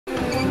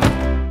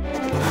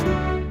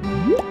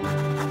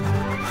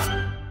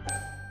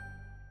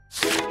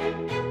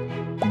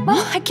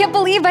can't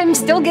believe I'm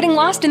still getting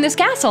lost in this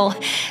castle.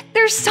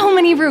 There's so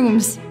many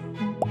rooms.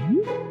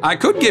 I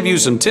could give you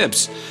some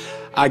tips.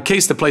 I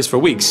cased the place for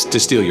weeks to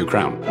steal your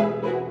crown.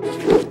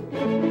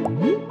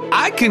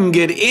 I can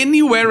get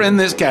anywhere in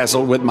this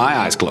castle with my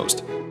eyes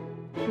closed.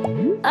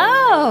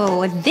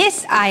 Oh,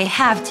 this I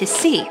have to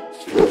see.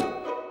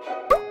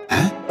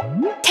 Huh?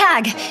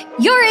 Tag,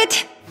 you're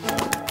it!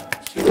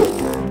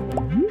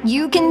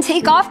 You can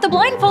take off the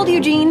blindfold,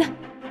 Eugene.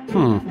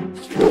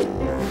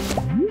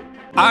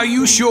 Are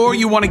you sure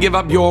you want to give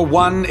up your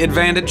one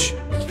advantage?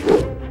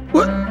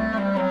 What?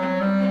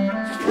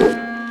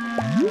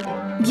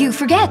 You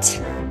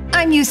forget.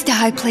 I'm used to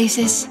high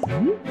places.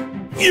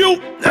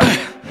 You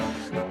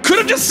could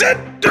have just said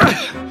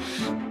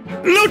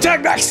no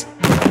tag backs.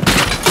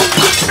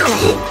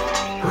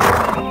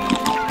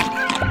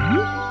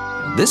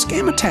 This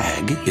game of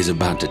tag is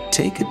about to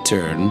take a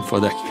turn for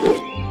the...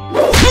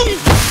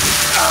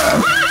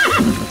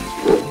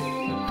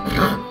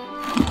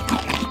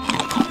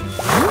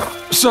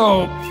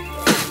 So,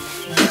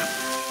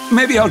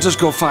 maybe I'll just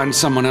go find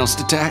someone else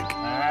to tag.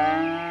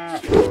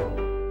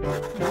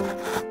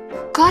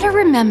 Gotta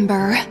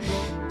remember,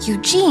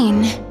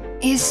 Eugene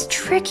is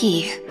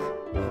tricky.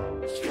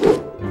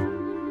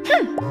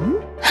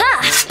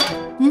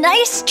 Ha!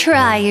 Nice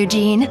try,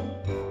 Eugene.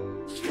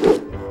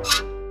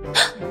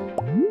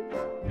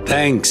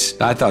 Thanks,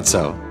 I thought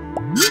so.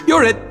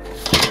 You're it.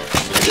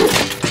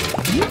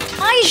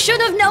 I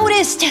should have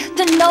noticed.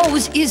 The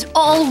nose is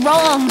all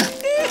wrong.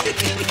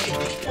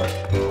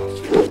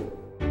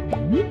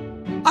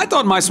 I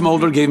thought my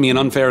smolder gave me an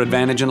unfair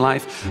advantage in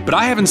life, but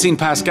I haven't seen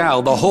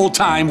Pascal the whole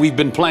time we've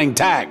been playing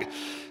tag.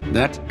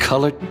 That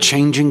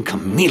color-changing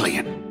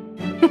chameleon.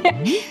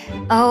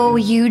 Oh,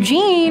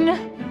 Eugene.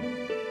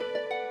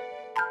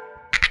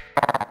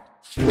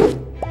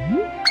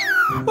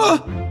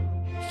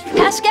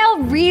 Pascal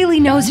really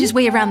knows his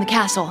way around the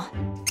castle.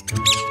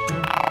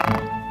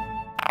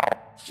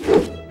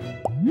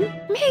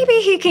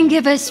 Maybe he can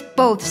give us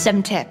both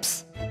some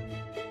tips.